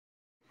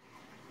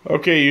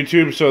Okay,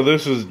 YouTube, so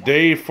this is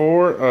day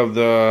 4 of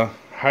the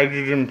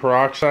hydrogen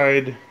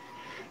peroxide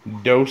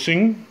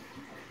dosing.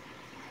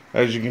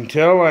 As you can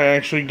tell, I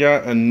actually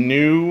got a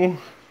new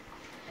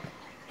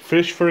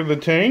fish for the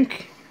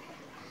tank.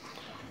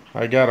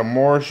 I got a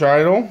Moorish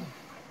idol.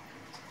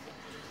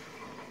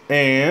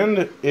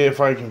 And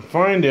if I can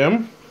find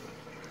him,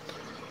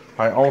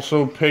 I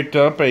also picked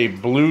up a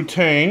blue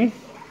Tang.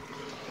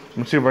 Let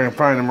me see if I can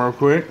find him real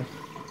quick.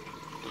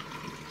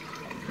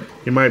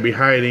 He might be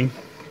hiding.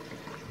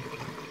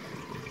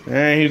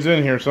 He's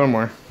in here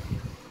somewhere.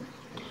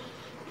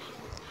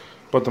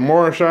 But the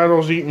Moorish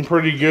idol's eating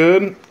pretty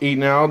good.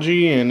 Eating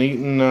algae and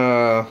eating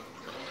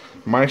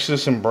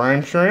mysis and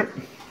brine shrimp.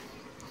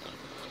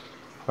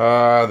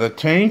 The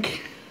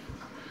tank,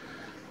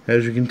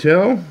 as you can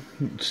tell,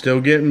 it's still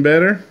getting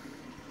better.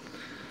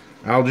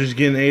 Algae's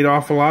getting ate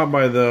off a lot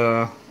by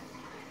the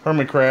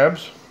hermit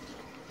crabs.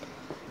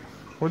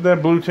 Where'd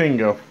that blue Tang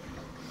go?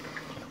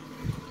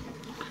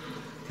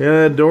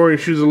 Yeah, Dory,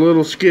 she's a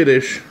little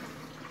skittish.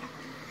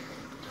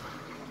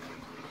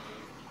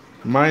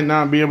 Might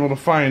not be able to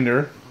find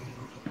her,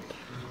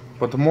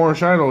 but the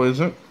Moorish idol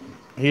isn't.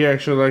 He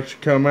actually likes to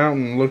come out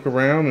and look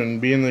around and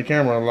be in the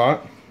camera a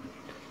lot,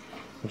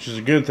 which is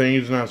a good thing.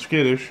 He's not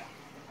skittish.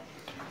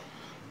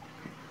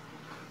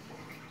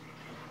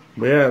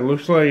 But yeah, it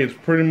looks like it's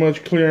pretty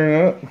much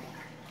clearing up.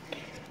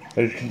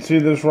 As you can see,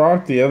 this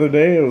rock, the other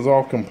day it was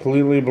all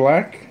completely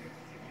black.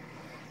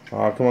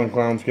 Oh, come on,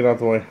 clowns, get out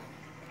the way.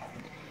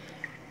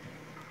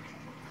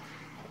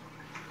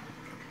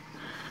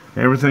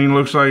 Everything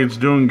looks like it's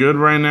doing good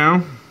right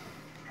now.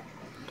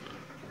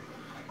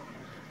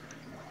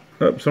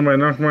 Oh, somebody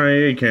knocked my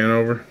AA can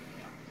over.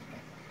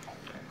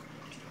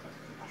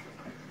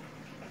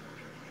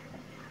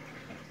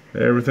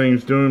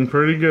 Everything's doing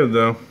pretty good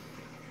though.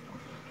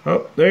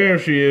 Oh, there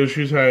she is.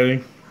 She's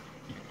hiding.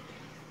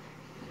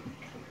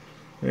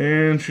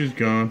 And she's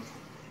gone.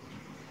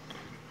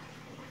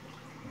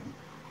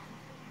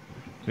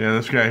 Yeah,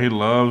 this guy, he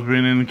loves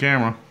being in the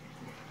camera.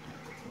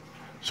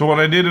 So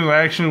what I did is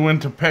I actually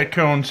went to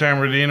Petco in San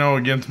Bernardino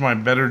against my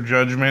better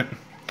judgment.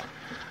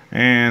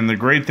 And the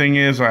great thing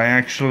is I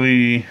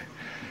actually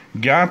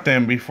got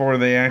them before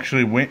they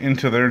actually went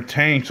into their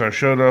tanks. I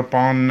showed up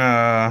on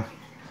the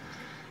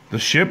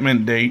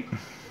shipment date.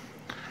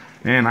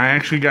 And I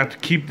actually got to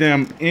keep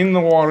them in the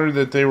water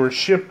that they were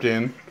shipped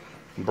in,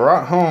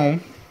 brought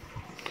home.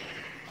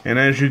 And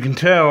as you can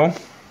tell,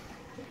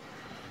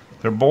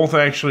 they're both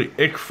actually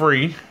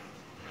ick-free.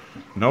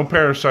 No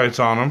parasites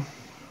on them.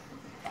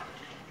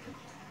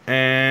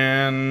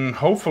 And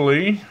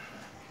hopefully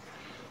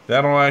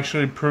that'll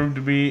actually prove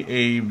to be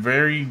a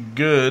very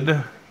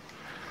good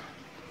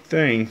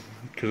thing,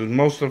 because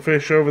most of the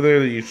fish over there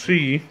that you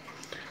see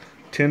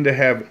tend to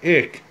have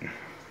ick.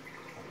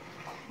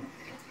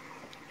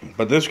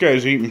 But this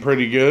guy's eating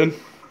pretty good.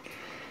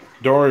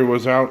 Dory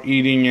was out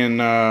eating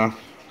and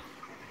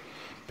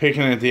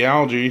picking at the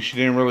algae. She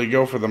didn't really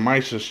go for the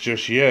mysis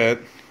just yet.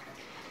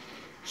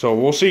 So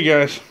we'll see,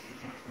 guys.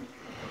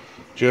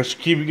 Just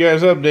keep you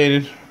guys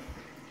updated.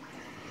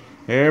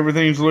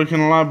 Everything's looking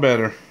a lot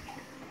better.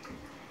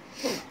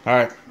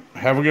 Alright,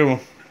 have a good one.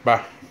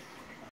 Bye.